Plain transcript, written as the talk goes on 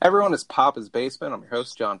Everyone is Papa's Basement. I'm your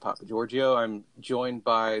host, John Papa Giorgio. I'm joined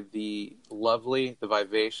by the lovely, the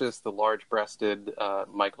vivacious, the large-breasted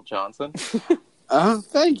Michael Johnson.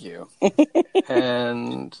 Thank you.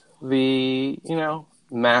 And the,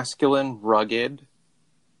 masculine, rugged,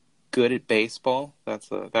 good at baseball.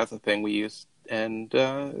 That's a thing we use. And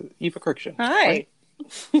Eva Kirkshin. Hi.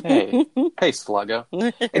 Right? Hey, Sluggo.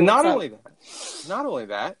 And not only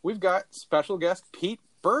that, we've got special guest Pete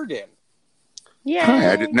Bergen. Yay.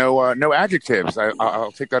 Hi, I didn't know no adjectives.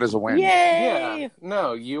 I'll take that as a win. Yay. Yeah.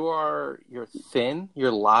 No, you're thin, you're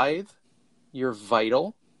lithe, you're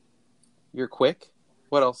vital, you're quick.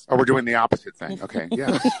 What else? Oh, we're doing the opposite thing. Okay,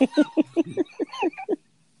 yeah.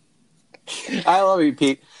 I love you,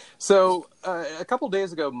 Pete. So a couple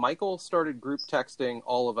days ago, Michael started group texting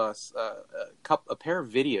all of us a pair of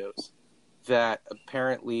videos that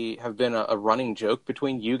apparently have been a running joke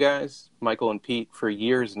between you guys, Michael and Pete, for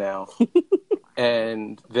years now.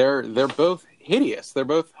 And they're both hideous. They're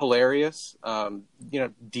both hilarious.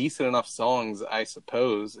 Decent enough songs, I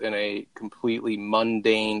suppose, in a completely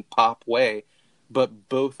mundane pop way. But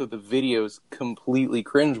both of the videos completely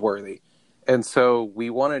cringeworthy. And so we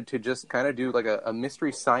wanted to just kind of do like a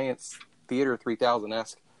Mystery Science Theater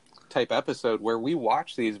 3000-esque type episode where we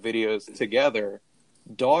watch these videos together,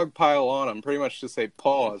 dogpile on them, pretty much just say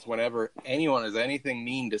pause whenever anyone has anything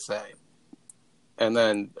mean to say, and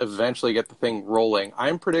then eventually get the thing rolling.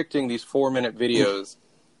 I'm predicting these 4-minute videos,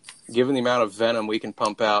 given the amount of venom we can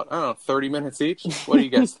pump out, 30 minutes each? What do you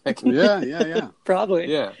guys think? Yeah.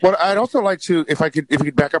 Probably. Yeah. Well, I'd also like to, if you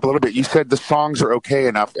could back up a little bit, you said the songs are okay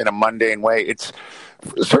enough in a mundane way. It's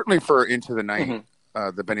certainly for Into the Night,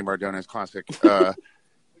 the Benny Mardones classic.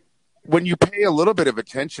 When you pay a little bit of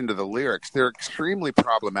attention to the lyrics, they're extremely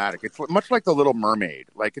problematic. It's much like The Little Mermaid.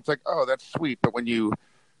 Like, it's like, oh, that's sweet. But when you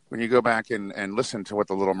go back and listen to what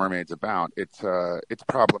The Little Mermaid's about, it's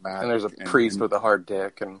problematic. And there's a priest with a hard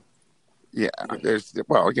dick. And yeah, it's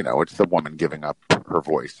the woman giving up her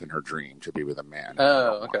voice and her dream to be with a man.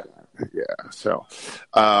 Oh, okay. Yeah. So,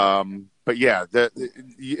 but yeah,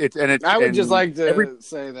 I would just like to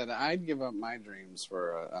say that I'd give up my dreams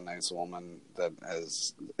for a nice woman that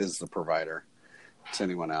is the provider. To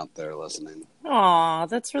anyone out there listening. Aw,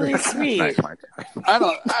 that's really sweet. Nice, Mike.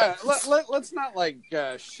 Let's not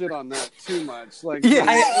shit on that too much. Like,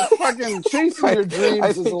 yeah, fucking chasing your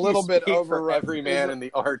dreams is a little bit overrated. Every man in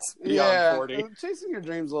the arts beyond 40. Chasing your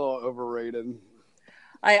dreams is a little overrated.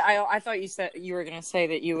 I thought you were going to say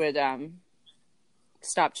that you would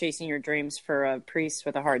stop chasing your dreams for a priest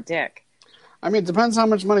with a hard dick. I mean, it depends how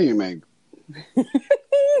much money you make.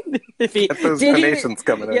 Those donations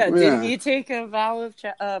coming in. Yeah, did he take a vow of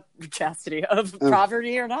chastity, of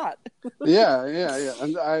poverty or not? Yeah.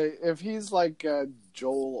 And if he's like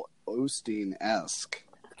Joel Osteen-esque,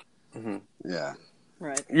 yeah,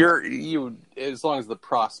 right. You as long as the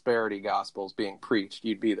prosperity gospel is being preached,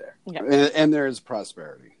 you'd be there. Yeah. And there is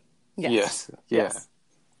prosperity. Yes. Yeah.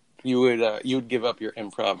 You would give up your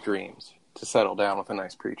improv dreams to settle down with a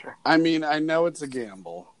nice preacher. I mean, I know it's a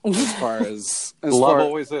gamble as far as love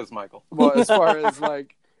always is, Michael. Well, as far as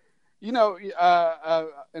like, an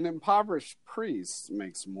impoverished priest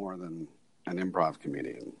makes more than an improv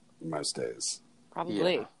comedian most days.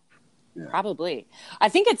 Probably. Yeah. Probably. I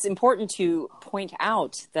think it's important to point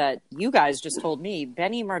out that you guys just told me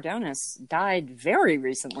Benny Mardones died very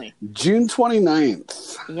recently. June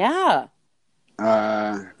 29th. Yeah.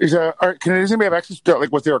 Can anybody have access to,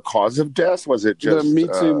 was there a cause of death? Was it just the Me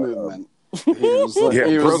Too movement?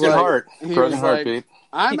 Broken heart, Pete.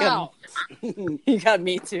 I'm out. He got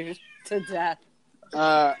Me Too to death.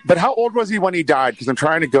 But how old was he when he died? Because I'm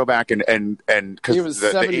trying to go back and because he was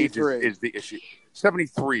the age is the issue.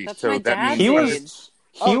 73. That's so my that means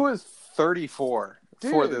he was 34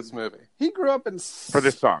 for this movie. He grew up for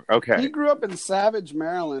this song. Okay. He grew up in Savage,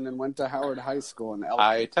 Maryland, and went to Howard High School in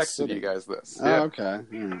I texted you guys this. Oh, okay.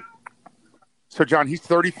 Yeah. So, John, he's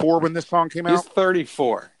 34 when this song came out? He's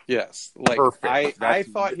 34, yes. Perfect. I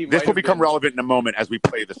thought he this will become relevant in a moment as we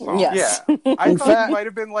play the song. Yes. Yeah. I thought he might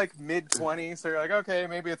have been mid-20s, so you're like, okay,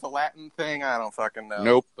 maybe it's a Latin thing. I don't fucking know.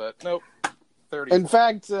 Nope. But nope. 34. In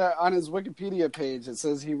fact, on his Wikipedia page, it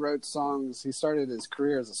says he wrote songs. He started his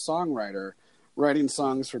career as a songwriter, writing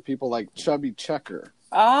songs for people like Chubby Checker.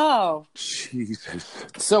 Oh. Jesus.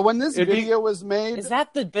 So when this video was made... Is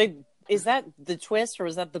that the twist, or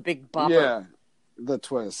was that the big bopper? Yeah, the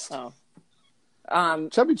twist. Oh.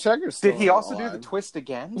 Chubby Checker's still Did he also alive. do the twist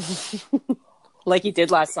again? Like he did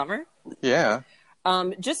last summer? Yeah.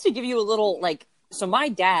 Just to give you a little, so my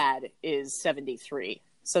dad is 73.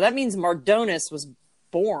 So that means Mardones was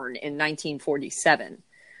born in 1947.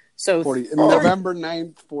 So November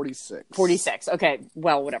 9th, 46. 46. Okay.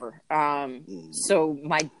 Well, whatever. So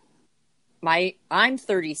I'm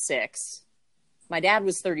 36. My dad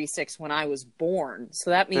was 36 when I was born. So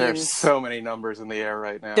that means there's so many numbers in the air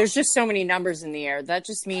right now. There's just so many numbers in the air. That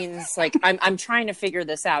just means like I'm trying to figure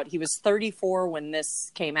this out. He was 34 when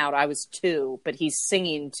this came out. I was 2, but he's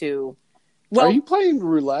singing to. Well, are you playing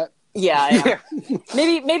roulette? Yeah.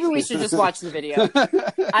 Maybe we should just watch the video.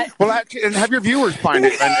 And have your viewers find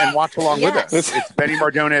it and watch along with us. It's Benny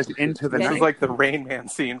Mardones Into the Night. This is like the Rain Man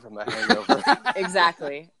scene from The Hangover.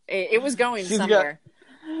 Exactly. It was going somewhere.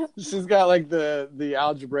 She's got like the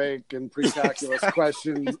algebraic and pre-calculus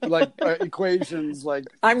questions, like equations, like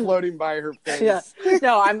I'm floating by her face. Yeah.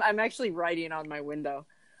 No, I'm actually writing on my window.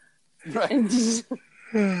 Right.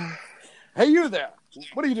 Hey, you there?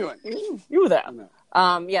 What are you doing? You there?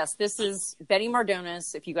 Yes, this is Benny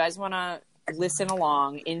Mardones. If you guys want to listen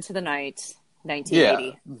along, Into the Night, 1980.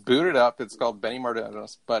 Yeah, boot it up. It's called Benny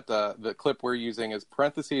Mardones, but the clip we're using is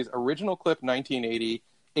parentheses original clip 1980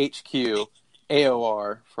 HQ.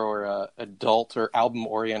 AOR for adult or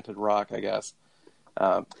album-oriented rock, I guess.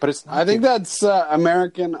 But it's not. I think that's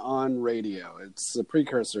American on Radio. It's a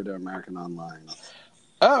precursor to American Online.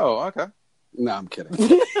 Oh, okay. No, I'm kidding.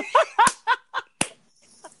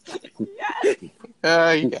 Yes.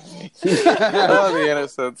 You got me. Oh, the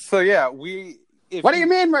innocence. So, yeah, what do you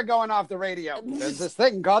mean we're going off the radio? There's this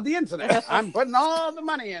thing called the internet. I'm putting all the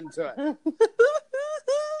money into it.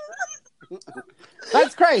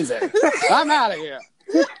 That's crazy. I'm out of here.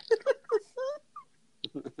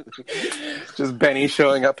 Just Benny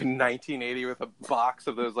showing up in 1980 with a box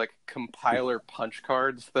of those like compiler punch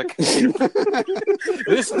cards.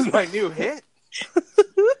 This is my new hit.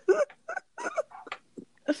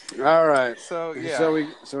 All right. So yeah.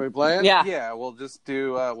 So we play it? Yeah. Yeah. We'll just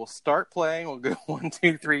do. We'll start playing. We'll go 1,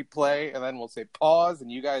 2, 3, play, and then we'll say pause. And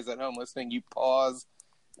you guys at home listening, you pause.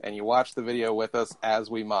 And you watch the video with us as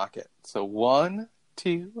we mock it. So 1,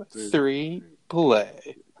 2, 3,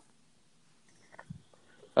 play.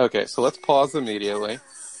 Okay, so let's pause immediately.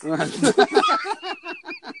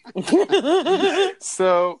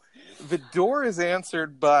 So the door is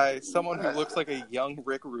answered by someone who looks like a young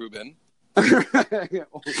Rick Rubin. Also,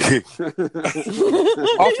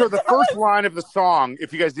 the first line of the song,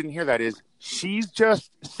 if you guys didn't hear that, is she's just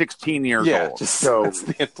 16 years old. So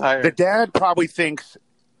the dad probably thinks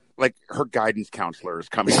like her guidance counselor is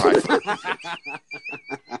coming by.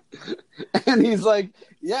 And he's like,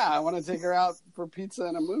 yeah, I want to take her out for pizza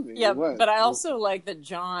and a movie. Yeah, but I also like that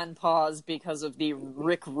John paused because of the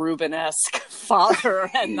Rick Rubin-esque father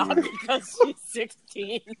and not because she's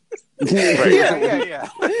 16. Yeah.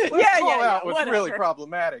 What's really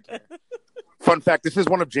problematic here. Fun fact, this is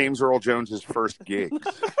one of James Earl Jones's first gigs.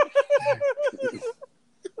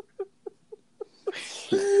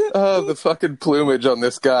 Oh, the fucking plumage on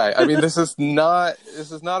this guy. I mean, this is not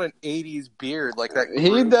an 80s beard like that.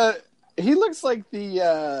 He looks like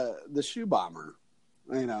the shoe bomber.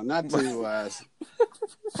 You know, not to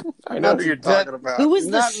I know who you're talking about. Who was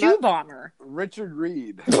the shoe bomber? Richard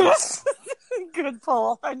Reed. Good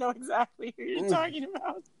pull. I know exactly who you're talking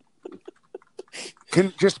about.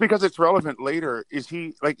 Just because it's relevant later, is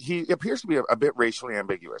he appears to be a bit racially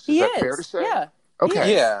ambiguous? Is that fair to say? Yeah.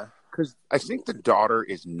 Okay. Yeah. Because I think the daughter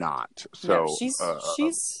is not. So no,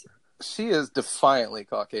 she is defiantly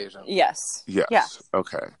Caucasian. Yes. Yes.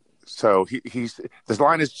 Okay. So he's this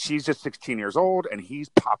line is she's just 16 years old and he's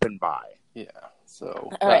popping by. Yeah.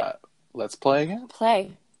 So right. Let's play again.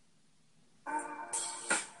 Play.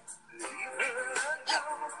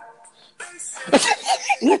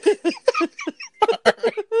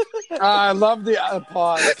 I love the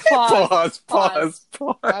Pause.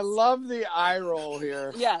 I love the eye roll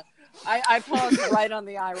here. Yeah. I paused right on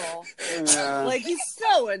the eye roll. Yeah. Like, he's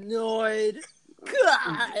so annoyed.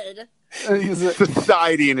 God.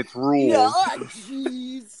 Society and its rules. Yeah,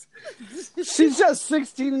 jeez. She's just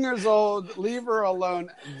 16 years old. Leave her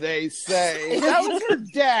alone, they say. That was her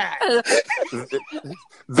dad.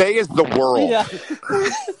 They is the world. Yeah.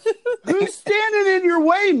 Who's standing in your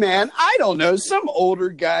way, man? I don't know. Some older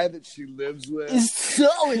guy that she lives with. Is so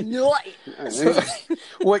annoying.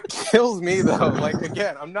 What kills me, though, like,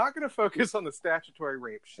 again, I'm not going to focus on the statutory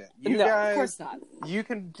rape shit. You guys, of course not. You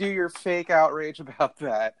can do your fake outrage about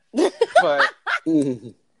that. But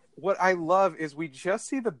what I love is we just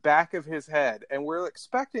see the back of his head, and we're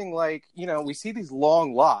expecting, like, you know, we see these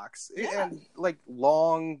long locks, and, like,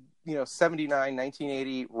 long, you know, 79,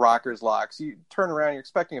 1980 rockers locks. You turn around, you're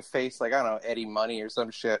expecting a face like, I don't know, Eddie Money or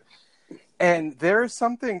some shit. And there's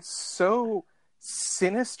something so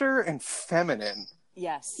sinister and feminine.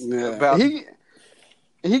 Yes. Yeah. About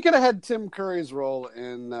He could have had Tim Curry's role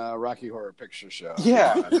in Rocky Horror Picture Show.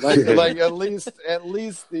 Yeah, like at least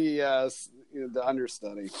the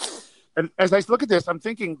understudy. And as I look at this, I'm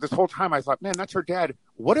thinking this whole time, I thought, man, that's her dad.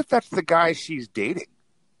 What if that's the guy she's dating?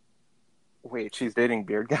 Wait, she's dating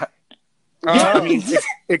Beard Guy? I mean,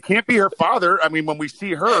 it can't be her father. I mean, when we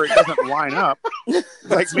see her, it doesn't line up.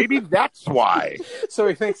 Like, maybe that's why. So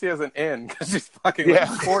he thinks he has an in because she's fucking like a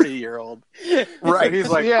 40-year-old. Right. So he's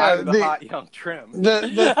like, I'm the hot young trim.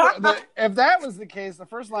 If that was the case, the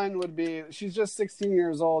first line would be, she's just 16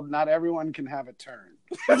 years old. Not everyone can have a turn.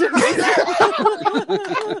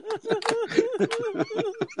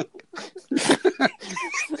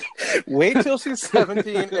 Wait till she's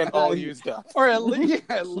 17 and all used up. Or at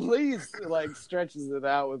least like stretches it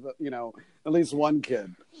out with, at least one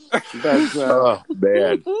kid. That's, oh,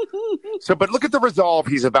 man. So, but look at the resolve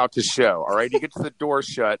he's about to show, all right? He gets the door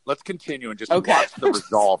shut. Let's continue and just watch the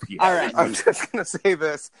resolve he has. All right. I'm just going to say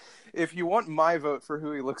this. If you want my vote for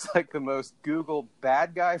who he looks like the most, Google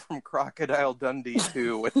bad guy from Crocodile Dundee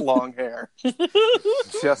 2 with long hair.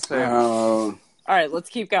 Just saying. All right, let's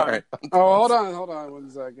keep going. Right. Oh, hold on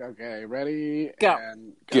 1 sec. Okay, ready? Go.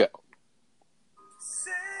 And go.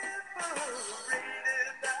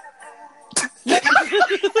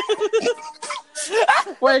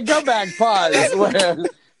 Wait, go back. Pause.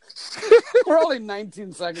 We're only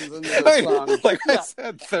 19 seconds into the song. Like I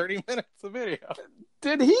said, 30 minutes of video.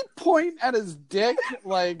 Did he point at his dick?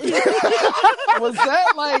 Like, was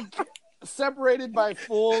that like separated by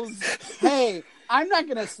fools? Hey, I'm not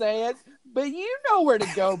gonna say it, but you know where to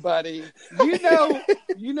go, buddy.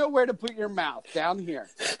 You know where to put your mouth down here.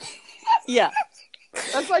 Yeah.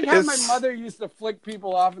 That's like how my mother used to flick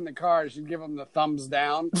people off in the car. She'd give them the thumbs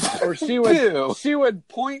down, or she would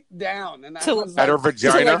point down, and I was at her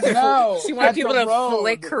vagina. No, she wanted people to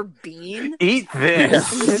flick her bean. Eat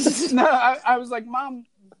this. No, I was like, Mom,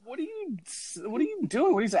 what are you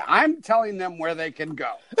doing? What do you say? I'm telling them where they can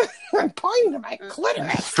go. I'm pointing to my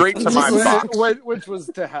clitoris. Straight to my box. Which was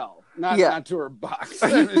to hell. Not to her box.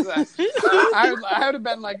 I would have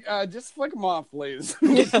been like, just flick them off, please.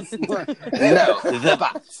 No, the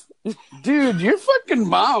box. Dude, your fucking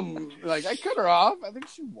mom, like, I cut her off. I think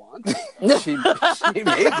she wants it. She made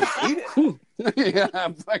me eat it. Yeah,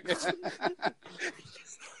 fucking.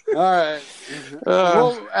 All right.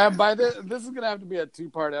 Well, by this is gonna have to be a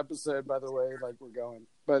 2-part episode, by the way, like we're going.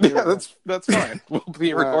 But yeah, that's fine. We'll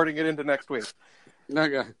be recording it into next week.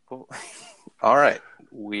 Okay. Cool. All right.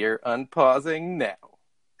 We're unpausing now.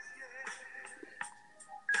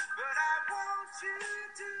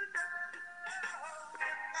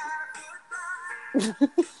 Right.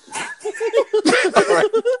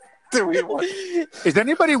 Do we want... Is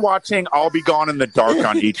anybody watching I'll Be Gone in the Dark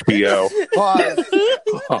on HBO? Pause.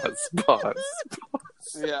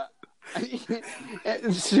 Yeah.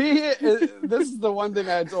 This is the one thing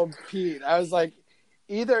I told Pete. I was like,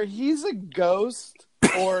 either he's a ghost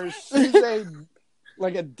or she's a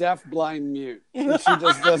deaf blind mute. And she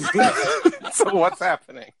just doesn't. So what's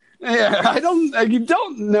happening? Yeah, you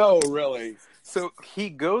don't know really. So he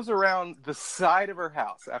goes around the side of her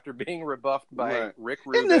house after being rebuffed by Rick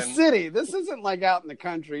Rubin. In the city. This isn't like out in the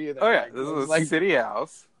country either. Oh yeah, this is a city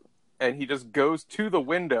house. And he just goes to the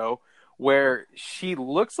window where she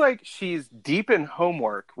looks like she's deep in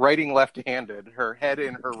homework, writing left-handed, her head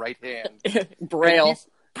in her right hand. Braille.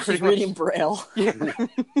 She's reading Braille. Yeah.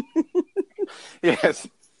 Yes.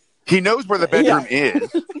 He knows where the bedroom is.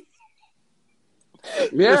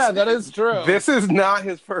 Yeah, that is true. This is not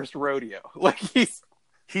his first rodeo. Like he's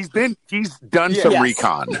done some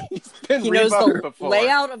recon. He knows the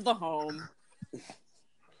layout of the home.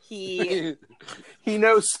 He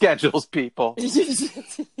knows schedules, people.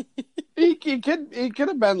 He could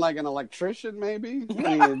have been like an electrician, maybe.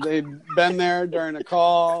 They'd been there during a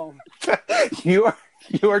call. You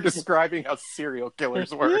are describing how serial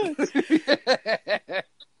killers work.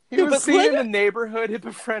 He was seen in the neighborhood. He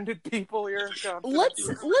befriended people here. Let's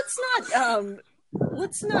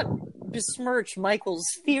not besmirch Michael's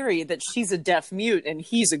theory that she's a deaf mute and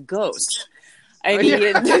he's a ghost. I mean,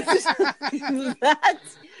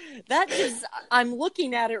 that is. I'm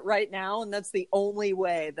looking at it right now, and that's the only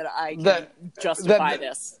way that I can justify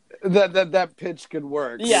this. That pitch could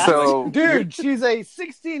work. Yeah. So, dude, she's a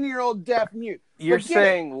 16-year-old deaf mute. You're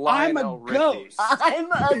saying Lionel Richie.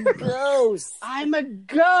 I'm a ghost. I'm a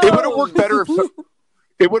ghost. It would have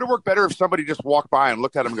worked better if somebody just walked by and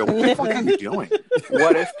looked at him and go, "What the fuck are you doing?"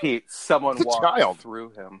 What if, Pete, someone walked through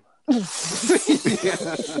him?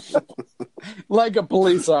 Like a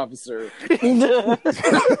police officer.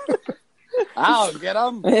 I'll get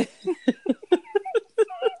him.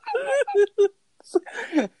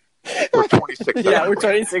 Or 26 26 Yeah, seconds. we're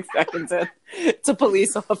 26 seconds in. It's a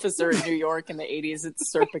police officer in New York in the 80s.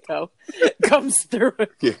 It's Serpico. Comes through.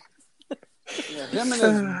 Yeah. Yeah, him and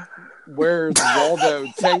his wears Waldo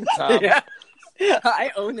tank top. Yeah.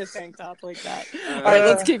 I own a tank top like that. All right,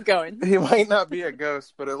 let's keep going. He might not be a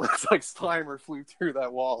ghost, but it looks like Slimer flew through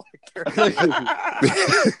that wall.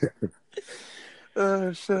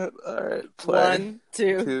 Oh shit! All right, play. 1,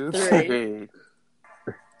 2, 2, 3. 3.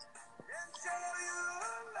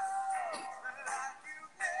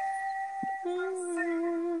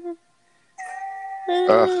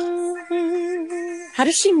 How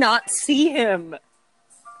does she not see him?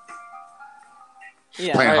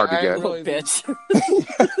 Yeah, Playing hard to I get. little really bitch.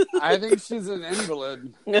 I think she's an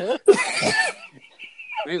invalid. And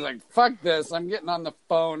he's like, "Fuck this! I'm getting on the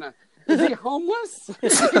phone." Is he homeless?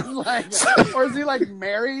 Or is he like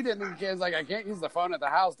married and he's like, "I can't use the phone at the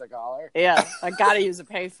house to call her." Yeah, I gotta use a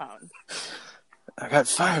payphone. I got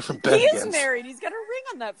fired from He Bennigan's. is married. He's got a ring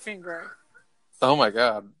on that finger. Oh my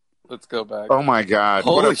god! Let's go back. Oh my God!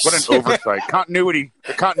 Holy What an shit. oversight! Continuity.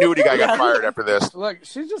 The continuity guy got fired after this. Look,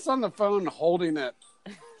 she's just on the phone holding it.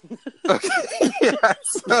 Yeah,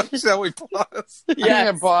 so shall we pause? Yeah,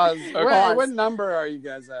 Yes. pause. Pause. What number are you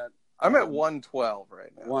guys at? I'm at 112 right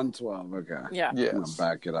now. 112. Okay. Yeah. I'm Yes. gonna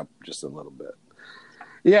back it up just a little bit.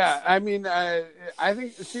 Yeah, I mean, I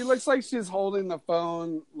think she looks like she's holding the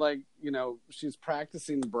phone, like, she's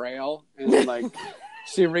practicing Braille, and like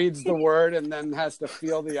she reads the word and then has to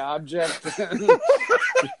feel the object.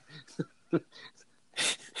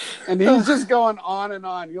 And he's just going on and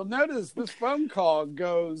on. You'll notice this phone call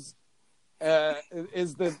goes,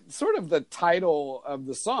 is the sort of the title of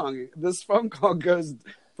the song. This phone call goes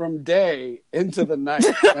from day into the night,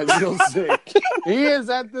 as you'll see. He's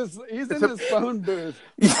in this phone booth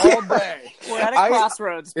all day. We're at a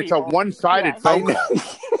crossroads. It's a people. one-sided Yes. phone.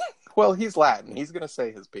 Well, he's Latin. He's gonna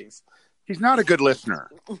say his piece. He's not a good listener.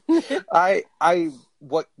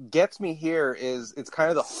 What gets me here is it's kind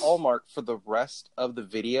of the hallmark for the rest of the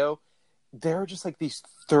video. There are just like these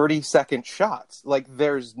 30-second shots. Like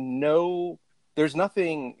there's nothing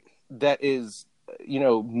that is,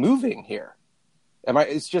 moving here.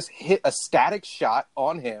 It's just hit a static shot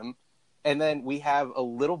on him. And then we have a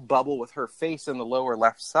little bubble with her face in the lower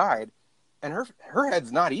left side, and her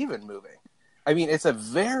head's not even moving. I mean, it's a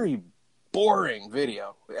very boring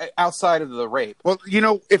video outside of the rape. Well,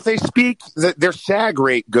 if they speak, their SAG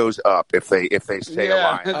rate goes up if they say a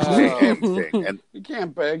line, say anything. And You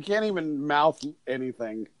can't even mouth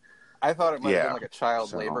anything. I thought it might have Yeah. been like a child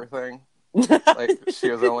So- labor thing. Like she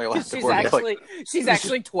was only allowed to work. She's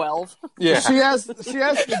actually 12. Yeah. She asked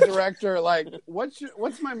the director, like, what's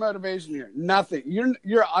my motivation here? Nothing.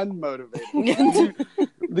 You're unmotivated.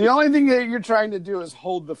 The only thing that you're trying to do is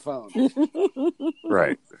hold the phone.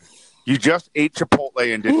 right, you just ate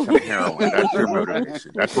Chipotle and did some heroin. That's your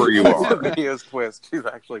motivation. That's where you The are. video's twist. She's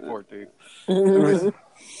actually 14.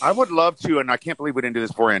 I would love to, and I can't believe we didn't do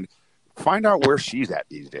this beforehand. Find out where she's at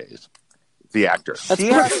these days. The actress. That's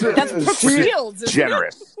Brooke Shields. isn't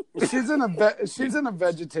Generous. She's in a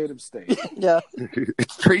vegetative state. it? Yeah.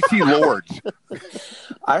 It's Tracy Lords.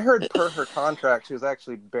 I heard per her contract she was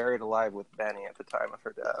actually buried alive with Benny at the time of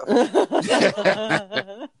her death.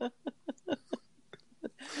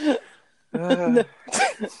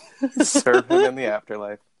 Serve him in the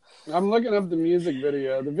afterlife. I'm looking up the music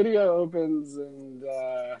video. The video opens and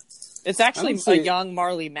It's actually I don't see- a young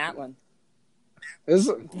Marley Matlin. this.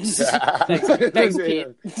 Thanks, Pete.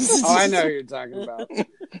 Oh, I know who you're talking about.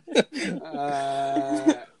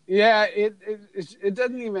 Yeah, it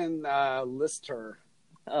doesn't even list her.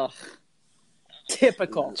 Ugh.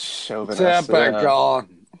 Typical. Chauvinist. Typical.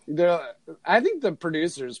 I think the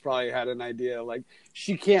producers probably had an idea, like,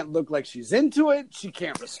 she can't look like she's into it. She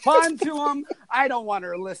can't respond to them. I don't want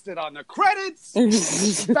her listed on the credits. In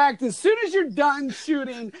fact, as soon as you're done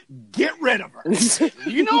shooting, get rid of her.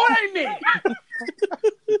 You know what I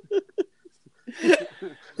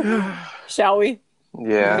mean? Shall we?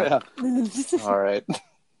 Yeah. All right.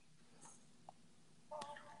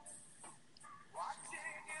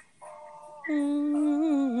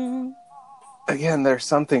 Again, there's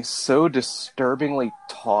something so disturbingly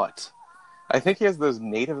taut. I think he has those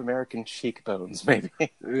Native American cheekbones, maybe.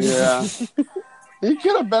 Yeah. He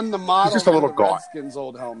could have been the model He's just a little for the gaunt. Redskins'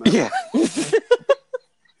 old helmet. Yeah.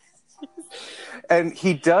 And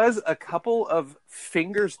he does a couple of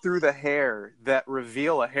fingers through the hair that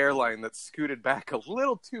reveal a hairline that's scooted back a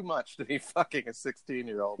little too much to be fucking a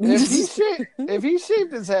 16-year-old. If he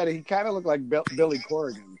shaved his head, he kind of looked like Billy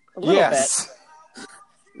Corrigan. A little Yes.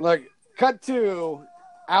 Like, cut to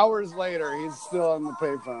hours later, he's still on the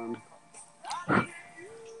payphone.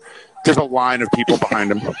 There's a line of people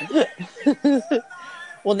behind him.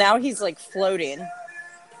 Well, now he's like floating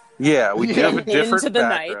Yeah, we do have a different into the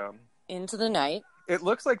background. into the night. It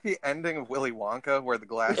looks like the ending of Willy Wonka, where the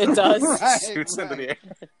glass It does. shoots into the air.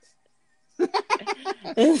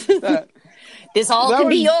 This all That can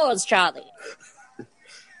be was- yours, Charlie.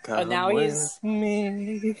 Come now he's- with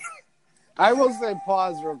me. I will say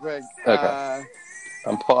pause real quick. Okay.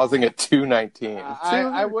 I'm pausing at 2:19.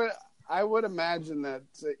 I would imagine that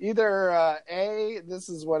either this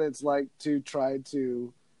is what it's like to try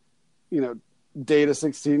to, date a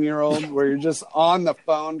 16-year-old where you're just on the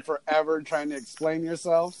phone forever trying to explain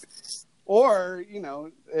yourself, or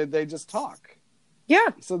they just talk. Yeah.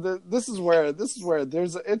 So this is where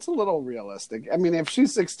it's a little realistic. I mean, if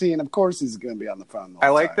she's 16, of course he's going to be on the phone. I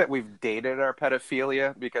like that we've dated our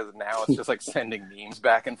pedophilia because now it's just like sending memes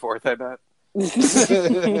back and forth. I bet.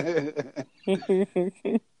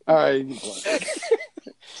 All right, you can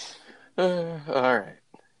play. All right.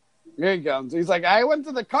 Here he comes. He's like, I went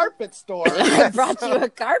to the carpet store. I brought you a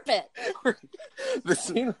carpet. The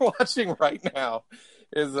scene we're watching right now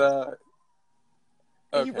is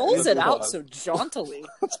He rolls it out pause. so jauntily.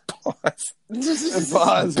 Pause.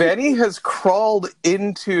 Pause. Benny has crawled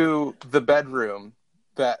into the bedroom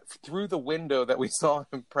through the window that we saw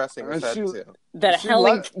him pressing his head to. that She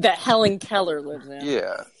Helen Keller lives in.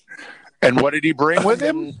 Yeah. And what did he bring with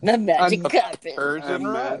him? The magic I'm- carpet. Urgent I'm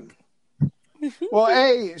rug. Well,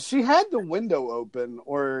 hey, she had the window open,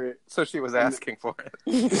 or So she was asking for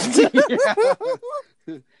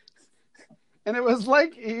it. and it was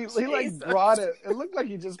like he like Jesus. brought it. It looked like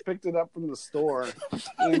he just picked it up from the store,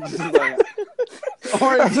 and just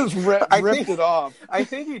or he just ripped it off. I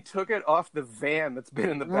think he took it off the van that's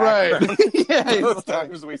been in the Right? background. Yeah. Those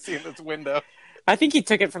times we've seen this window. I think he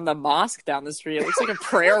took it from the mosque down the street. It looks like a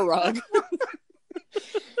prayer rug.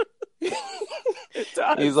 It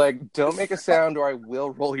does. He's like, "Don't make a sound, or I will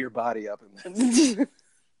roll your body up in this."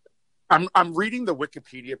 I'm reading the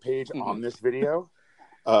Wikipedia page on this video,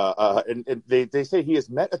 and they say he is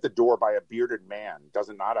met at the door by a bearded man, does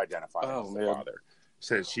not identify Oh, as the man. father.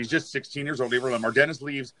 Says she's just 16 years old. Leave her alone. Martinez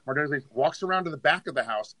leaves, walks around to the back of the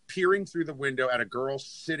house, peering through the window at a girl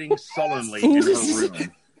sitting sullenly in her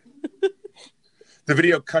room. The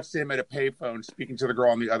video cuts to him at a payphone, speaking to the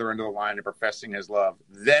girl on the other end of the line and professing his love.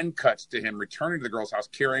 Then cuts to him returning to the girl's house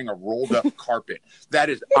carrying a rolled-up carpet. That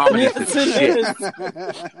is ominous as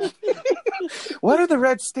shit. What are the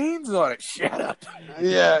red stains on it? Shut up.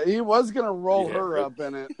 Yeah, he was gonna roll her up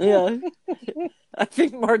in it. Yeah. I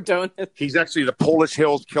think Mardona. He's actually the Polish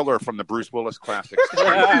Hills Killer from the Bruce Willis classic.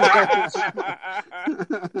 I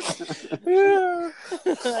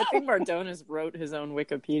think Mardonis wrote his own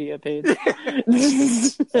Wikipedia page.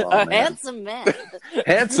 A handsome man.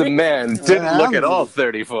 Handsome man didn't look at all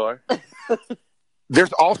 34.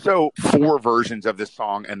 There's also 4 versions of this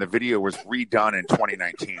song, and the video was redone in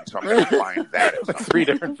 2019, so I'm going to find that. Like 3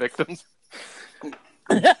 different victims.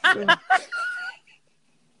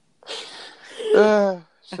 Shall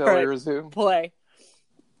we Right. resume? Play.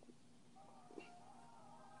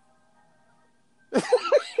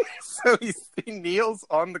 So he kneels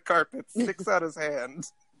on the carpet, sticks out his hand.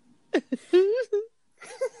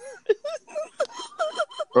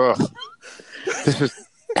 Ugh.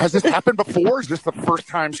 Has this happened before? Is this the first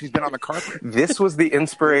time she's been on the carpet? This was the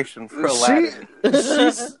inspiration for Aladdin.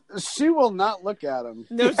 She will not look at him.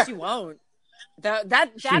 No, she won't.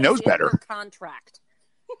 That She knows is in better. her contract.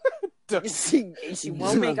 She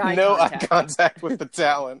won't make eye No contact. eye contact with the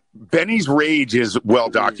talent. Benny's rage is well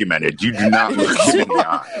documented. You do not look him in the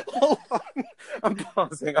eye. Hold on. I'm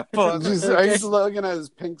pausing. Are you looking at his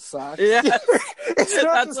pink socks? Yeah. It's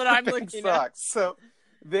not That's just what the I'm pink looking at. socks. So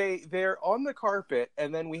they're on the carpet,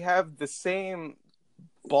 and then we have the same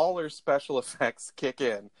baller special effects kick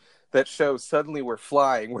in that show suddenly we're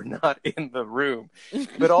flying, we're not in the room.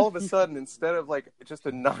 But all of a sudden, instead of like just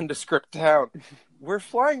a nondescript town, we're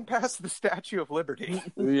flying past the Statue of Liberty.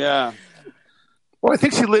 Yeah. Well, I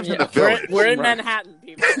think she lives in the village. We're in Manhattan,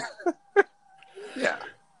 people. Yeah.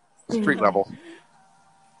 Street level.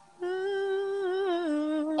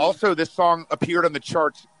 Also, this song appeared on the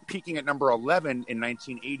charts, peaking at number 11 in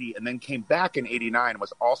 1980, and then came back in 89 and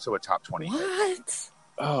was also a top 20 hit. What?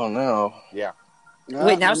 Oh no. Yeah.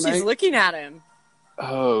 Wait, now she's looking at him.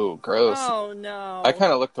 Oh, gross. Oh no! I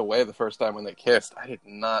kind of looked away the first time when they kissed. I did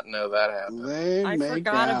not know that happened. I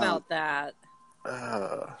forgot about that.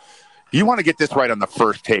 You want to get this right on the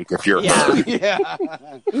first take if you're Yeah. Yeah.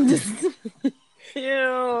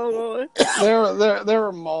 Ew. There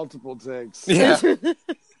were multiple takes. Yeah.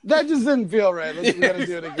 That just didn't feel right. We gotta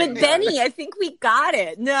do it again. But Benny, I think we got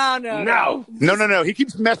it. No. No. He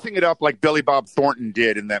keeps messing it up like Billy Bob Thornton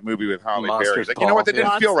did in that movie with Halle Berry. He's like, you know what? That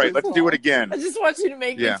didn't feel right. Let's do it again. I just want you to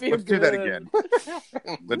make me feel let's good. do that again.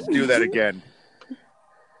 Let's do that again.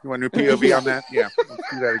 You want a new POV on that? Yeah, let's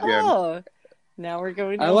do that again. Oh, now we're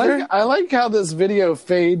going over. I like how this video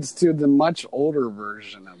fades to the much older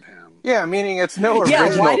version of him. Yeah, meaning it's no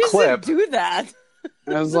original why does clip. it do that?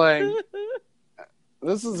 I was like,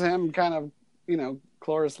 this is him kind of,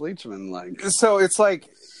 Cloris Leachman like. So it's like,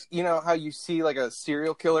 you know how you see like a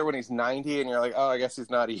serial killer when he's 90 and you're like, oh, I guess he's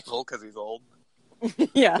not evil because he's old.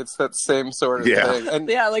 Yeah. It's that same sort of thing. And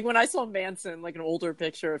yeah, like when I saw Manson, like an older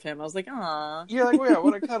picture of him, I was like, aw. you're like, well, yeah,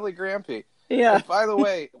 what a cuddly grampy. Yeah. And by the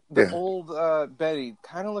way, the old Betty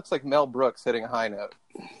kind of looks like Mel Brooks hitting a high note.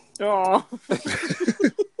 Oh.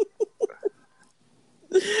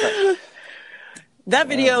 That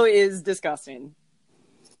video is disgusting.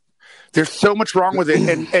 There's so much wrong with it,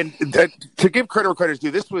 and that, to give credit where credit is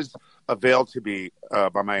due, this was availed to me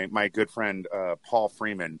by my good friend Paul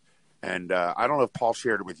Freeman, and I don't know if Paul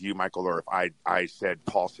shared it with you, Michael, or if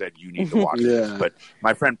Paul said you need to watch this, but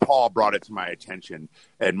my friend Paul brought it to my attention,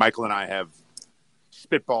 and Michael and I have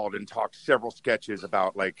spitballed and talked several sketches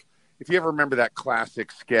about, like, if you ever remember that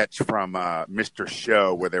classic sketch from Mr.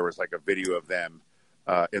 Show where there was like a video of them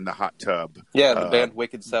in the hot tub. Yeah, the band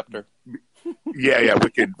Wicked Scepter. Yeah,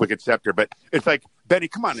 Wicked Scepter. But it's like, Benny,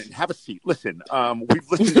 come on and have a seat. Listen, we've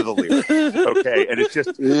listened to the lyrics, okay? And it's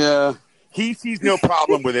just, he sees no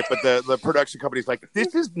problem with it, but the production company's like,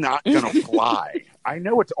 this is not going to fly. I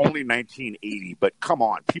know it's only 1980, but come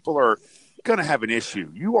on, people are going to have an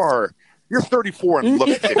issue. You're 34 and look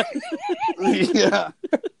 50. Yeah.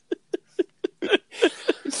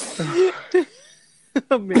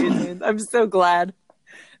 Amazing. I'm so glad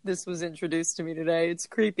this was introduced to me today. It's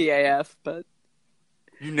creepy AF, but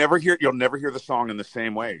you'll never hear the song in the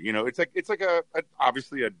same way. You know, it's like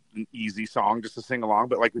obviously an easy song just to sing along,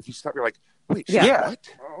 but like if you stop, you're like, wait, what?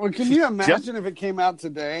 Well, can you imagine if it came out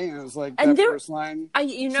today and it was like that first line?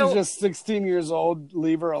 She's just 16 years old.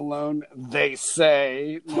 Leave her alone. They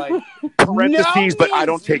say, like, parentheses, but I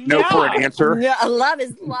don't take no for an answer. Yeah, love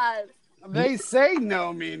is love. They say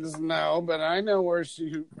no means no, but I know where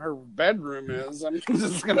her bedroom is. I'm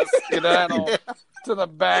just gonna skedaddle to the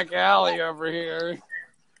back alley over here.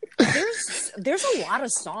 There's a lot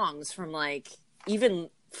of songs from like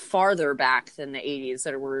even farther back than the 80s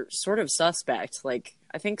that were sort of suspect. Like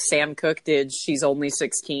I think Sam Cooke did "She's Only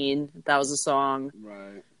 16." That was a song.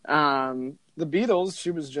 Right. The Beatles.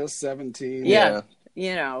 She was just 17. Yeah.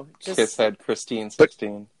 You know, just Kiss had Christine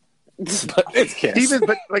 16. But it's Kiss.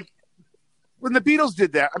 But like. When the Beatles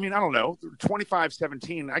did that, I mean, I don't know,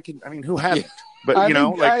 25-17. Who hasn't?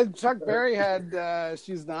 But Chuck Berry had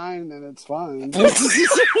 "She's 9" and it's fine.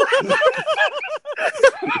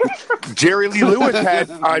 Jerry Lee Lewis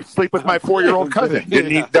had "I Sleep with My 4-Year-Old Cousin."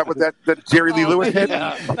 Didn't he? That Jerry Lee Lewis had.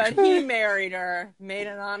 Yeah. But he married her, made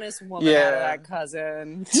an honest woman out of that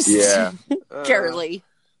cousin. Yeah, Jerry Lee.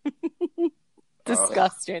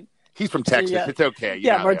 Disgusting. He's from Texas. Yeah. It's okay.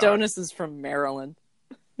 Mardonis is from Maryland.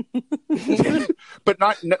 But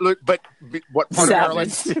what part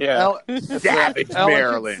Savage. of Maryland? Savage,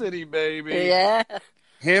 Maryland. City, baby. Yeah.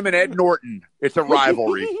 Him and Ed Norton. It's a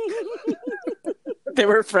rivalry. They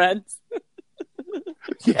were friends.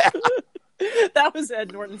 Yeah. That was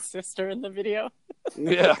Ed Norton's sister in the video.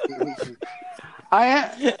 Yeah.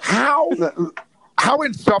 How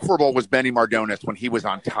insufferable was Benny Mardones when he was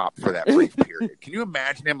on top for that brief period? Can you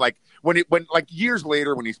imagine him like when years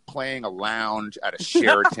later when he's playing a lounge at a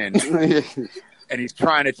Sheraton and he's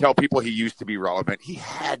trying to tell people he used to be relevant? He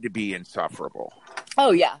had to be insufferable.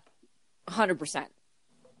 Oh yeah, 100%.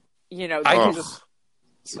 You know,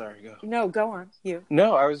 sorry, go. No, go on. You.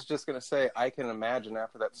 No, I was just gonna say I can imagine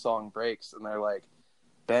after that song breaks and they're like,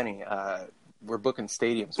 Benny, we're booking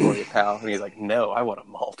stadiums for you, pal. And he's like, no, I want a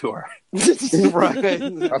mall tour. Right.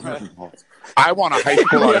 I want a high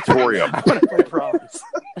school auditorium. I want to play proms.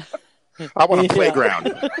 I want a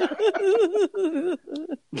playground.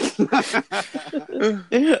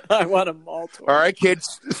 I want a mall tour. All right,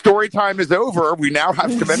 kids, story time is over. We now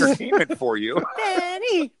have some entertainment for you.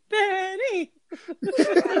 Benny.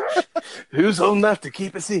 Who's old enough to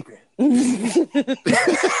keep a secret?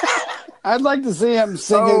 I'd like to see him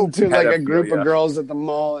singing to like a group pedophilia. of girls at the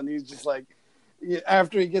mall, and he's just like,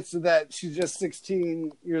 after he gets to that, she's just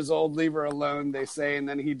 16 years old, leave her alone, they say, and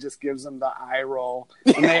then he just gives them the eye roll,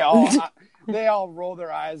 and they all roll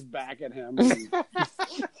their eyes back at him.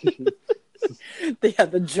 They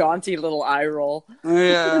had the jaunty little eye roll.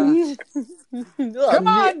 Yeah. Come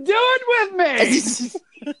on, do it with me.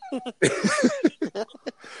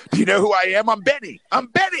 Do you know who I am? I'm Benny. I'm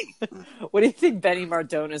Benny. What do you think Benny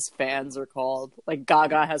Mardona's fans are called? Like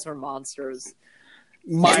Gaga has her monsters.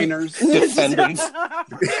 Minors. Defendants.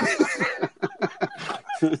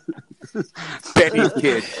 Benny's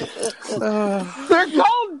kid. They're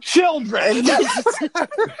called children.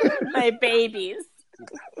 My babies.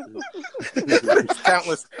 There's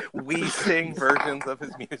countless we sing versions of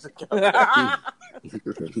his music.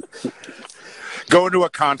 Going to a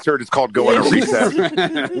concert is called going to recess.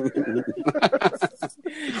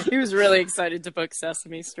 He was really excited to book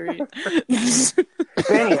Sesame Street.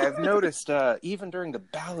 Benny, I've noticed even during the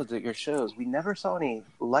ballads at your shows, we never saw any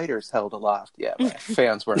lighters held aloft. Yeah, my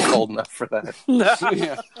fans weren't old enough for that.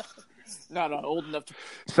 Yeah. Not old enough to...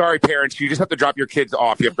 Sorry, parents. You just have to drop your kids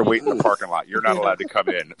off. You have to wait in the parking lot. You're not allowed to come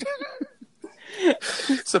in.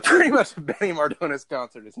 So pretty much Benny Mardona's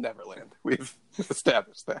concert is Neverland. We've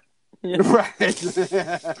established that. Right.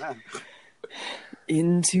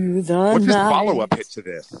 Into the What's his night. follow-up hit to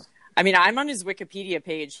this? I mean, I'm on his Wikipedia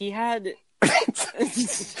page. He had...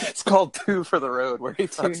 It's called Two for the Road, where he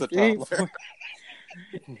fucks a toddler.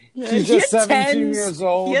 She's He just had 17 years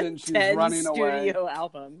old he had and she's 10 running away. studio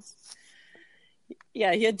albums.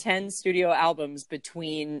 Yeah, he had 10 studio albums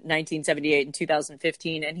between 1978 and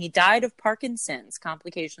 2015, and he died of Parkinson's,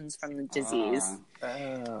 complications from the disease.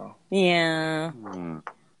 Oh. Yeah.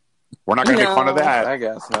 We're not going to make fun of that. I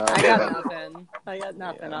guess not. I got nothing. I got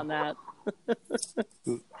nothing on that.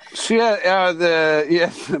 She had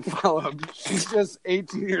the follow up. She's just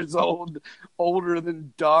 18 years old, older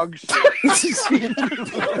than dog shit.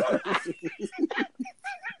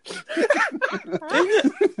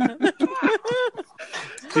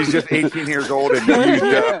 She's just 18 years old and used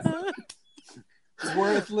up.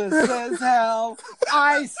 Worthless as hell,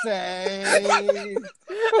 I say.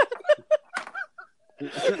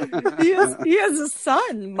 He has a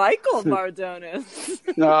son, Michael Mardones.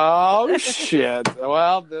 Oh shit!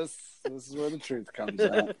 Well, this is where the truth comes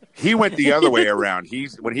out. He went the other way around.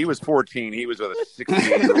 When he was 14, he was with a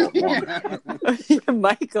 68-year-old woman.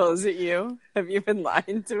 Michael, is it you? Have you been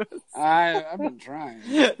lying to us? I've been trying.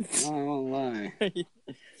 I won't lie.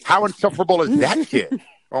 How insufferable is that kid?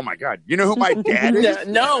 Oh my God! You know who my dad is?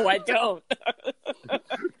 No, I don't.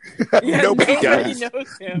 Nobody Nobody does.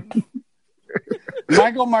 knows him.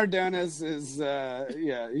 Michael Mardones is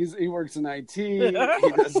he works in IT. He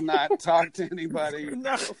does not talk to anybody.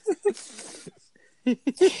 No.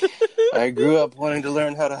 I grew up wanting to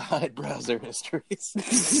learn how to hide browser histories.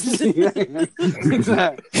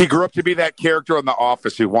 Exactly. He grew up to be that character on The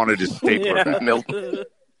Office who wanted his stapler back. Milton.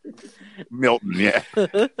 Milton, yeah.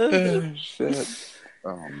 Oh, shit.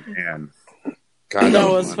 Oh man, God, That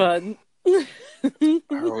was fun.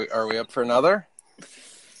 Are we up for another?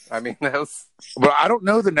 I mean, that was... Well, I don't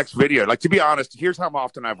know the next video. Like, to be honest, here's how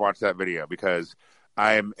often I've watched that video, because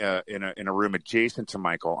I'm in a room adjacent to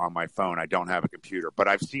Michael on my phone. I don't have a computer, but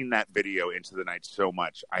I've seen that video Into the Night so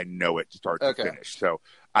much I know it start to finish. So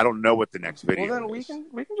I don't know what the next video Well, then is.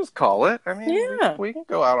 we can just call it. I mean, Yeah. we can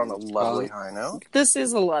go out on a lovely high note. This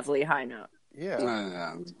is a lovely high note.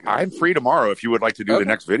 Yeah. I'm free tomorrow if you would like to do the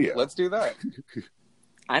next video. Let's do that.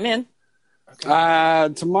 I'm in.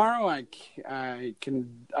 Tomorrow I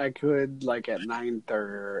could like at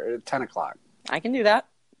 10 o'clock. I can do that.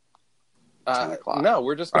 10 o'clock. No,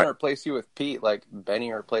 we're just going to replace you with Pete, like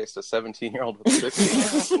Benny replaced a 17-year-old with a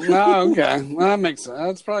 16-year-old. Oh, okay. Well, that makes sense.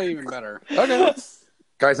 That's probably even better. Okay.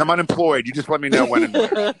 Guys, I'm unemployed. You just let me know when and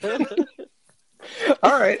where.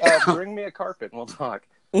 All right. Bring me a carpet and we'll talk.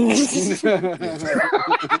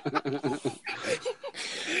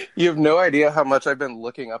 You have no idea how much I've been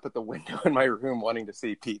looking up at the window in my room wanting to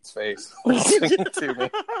see Pete's face listening to me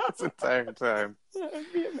this entire time. That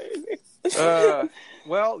would be amazing.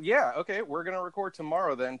 Well, yeah, okay. We're going to record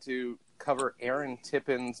tomorrow then to cover Aaron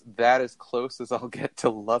Tippin's That As Close As I'll Get to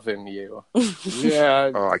Lovin' You.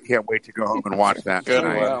 Yeah. Oh, I can't wait to go home and watch that Good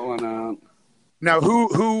tonight. That one out. Now,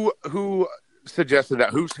 who suggested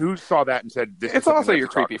that? Who saw that and said this? It's also your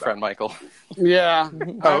creepy friend, Michael. Yeah.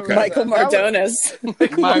 Oh, okay. Michael Mardones.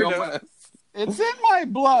 Michael, it's in my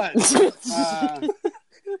blood.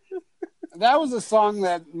 That was a song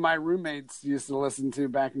that my roommates used to listen to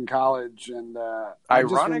back in college, and I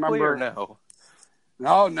just Ironically remember, or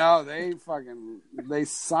no? No, they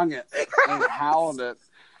sung it, they howled it,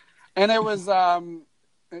 and it was.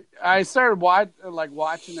 I started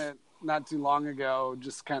watching it not too long ago,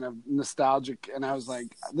 just kind of nostalgic, and I was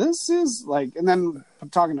like, "This is like." And then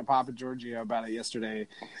talking to Papa Giorgio about it yesterday,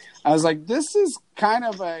 I was like, "This is kind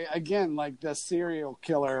of again like the serial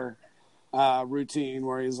killer." Routine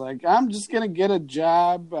where he's like, I'm just gonna get a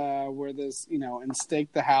job where this, and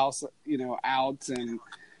stake the house, out, and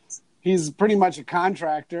he's pretty much a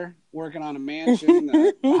contractor working on a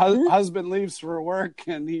mansion. Husband leaves for work,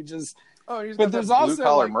 and he just. Oh, he's But got there's that also,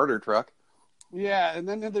 blue-collar like- murder truck. Yeah, and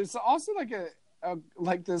then there's also like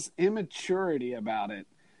like this immaturity about it,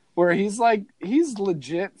 where he's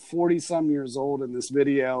legit 40-some years old in this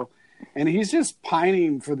video, and he's just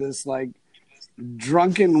pining for this like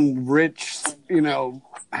drunken rich,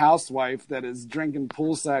 housewife that is drinking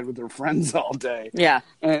poolside with her friends all day. Yeah.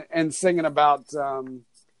 And singing about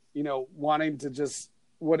wanting to just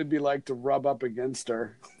what it'd be like to rub up against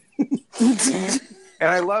her. And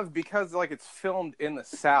I love because like it's filmed in the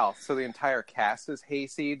South, so the entire cast is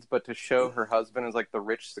hayseeds. But to show her husband as like the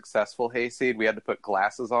rich, successful hayseed, we had to put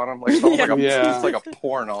glasses on him. Like it's almost it's like a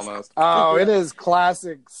porn almost. Oh, it is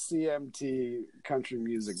classic CMT country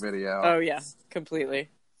music video. Oh yeah, completely.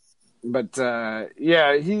 But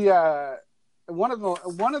he one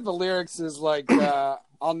of the lyrics is like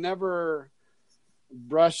I'll never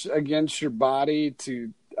brush against your body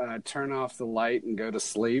to turn off the light and go to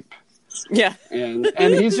sleep. Yeah. And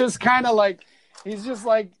he's just kind of like,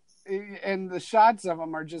 and the shots of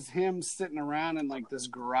him are just him sitting around in like this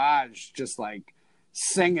garage, just like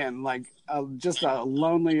singing, like just a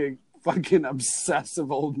lonely, fucking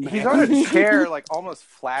obsessive old man. He's on a chair, like almost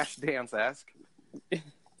Flashdance-esque.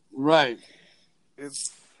 Right.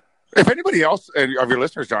 If anybody else of your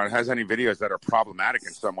listeners, John, has any videos that are problematic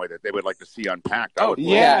in some way that they would like to see unpacked, I would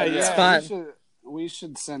love it's fun. We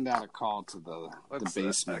should send out a call to the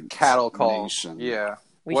basement cattle call. nation. Yeah,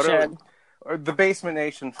 We should. Or the Basement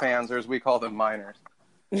Nation fans, or as we call them, minors.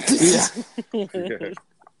 Yeah.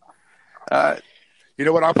 You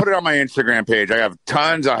know what? I'll put it on my Instagram page. I have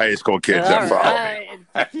tons of high school kids that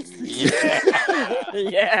follow me.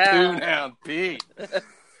 Yeah. Tune down, Pete.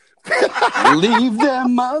 Leave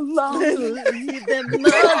them alone. Leave them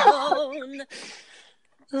alone.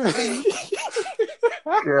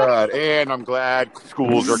 God, and I'm glad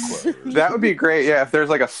schools are closed. That would be great, yeah, if there's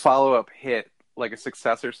like a follow-up hit, like a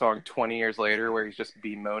successor song 20 years later where he's just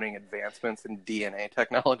bemoaning advancements in DNA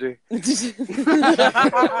technology.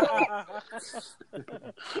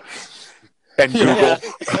 And Google.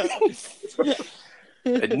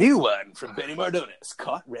 A new one from Benny Mardones,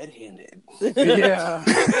 caught red-handed. Yeah.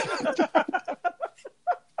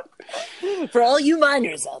 For all you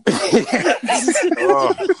minors out there.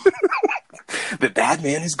 Oh, The bad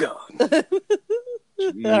man is gone.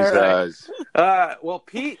 Jesus. Well,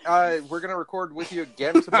 Pete, we're going to record with you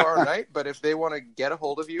again tomorrow night, but if they want to get a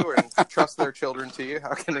hold of you and trust their children to you,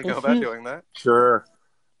 how can they go about doing that? Sure.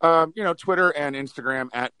 Twitter and Instagram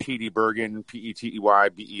at PD Bergen,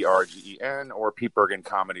 PETYBERGEN, or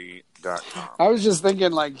PeteBergenComedy.com. I was just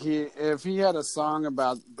thinking, like, if he had a song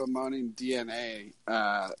about bemoaning DNA,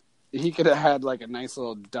 he could have had like a nice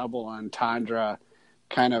little double entendre,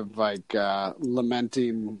 kind of like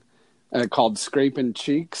lamenting, called "Scraping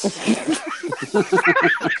Cheeks."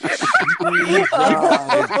 Oh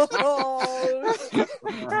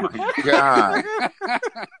my God.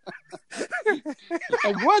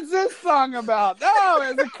 Like, what's this song about? Oh,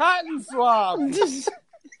 it's a cotton swab.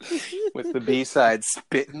 With the B-side,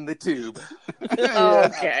 Spit in the Tube.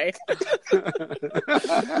 Okay.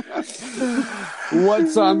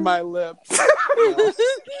 What's on my lips?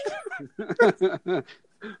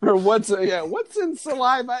 Or what's in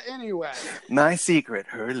saliva anyway? My secret,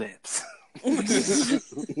 her lips.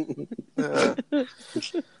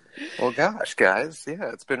 Well, gosh, guys.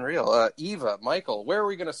 Yeah, it's been real. Eva, Michael, where are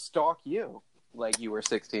we going to stalk you like you were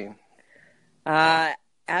 16? At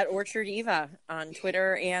Orchard Eva on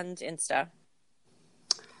Twitter and Insta.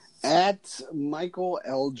 At Michael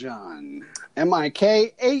L. John.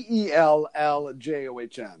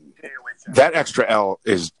 MIKAELLJOHN. That extra L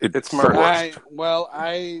is It's the murder. worst.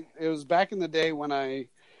 It was back in the day when I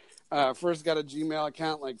first got a Gmail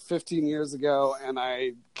account like 15 years ago, and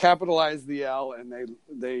I capitalized the L, and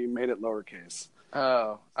they made it lowercase.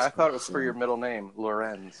 Oh, I thought it was for your middle name,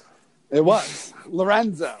 Lorenz. It was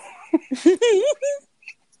Lorenzo.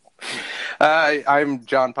 I'm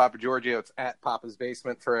John Papa Giorgio. It's at Papa's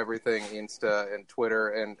Basement for everything, Insta and Twitter.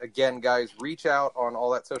 And again, guys, reach out on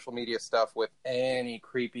all that social media stuff with any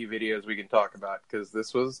creepy videos we can talk about, because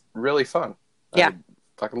this was really fun. Yeah. I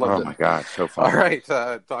fucking loved Oh it. my God, so fun. All right.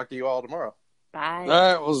 Talk to you all tomorrow. Bye. All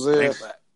right, we'll see you. Thanks.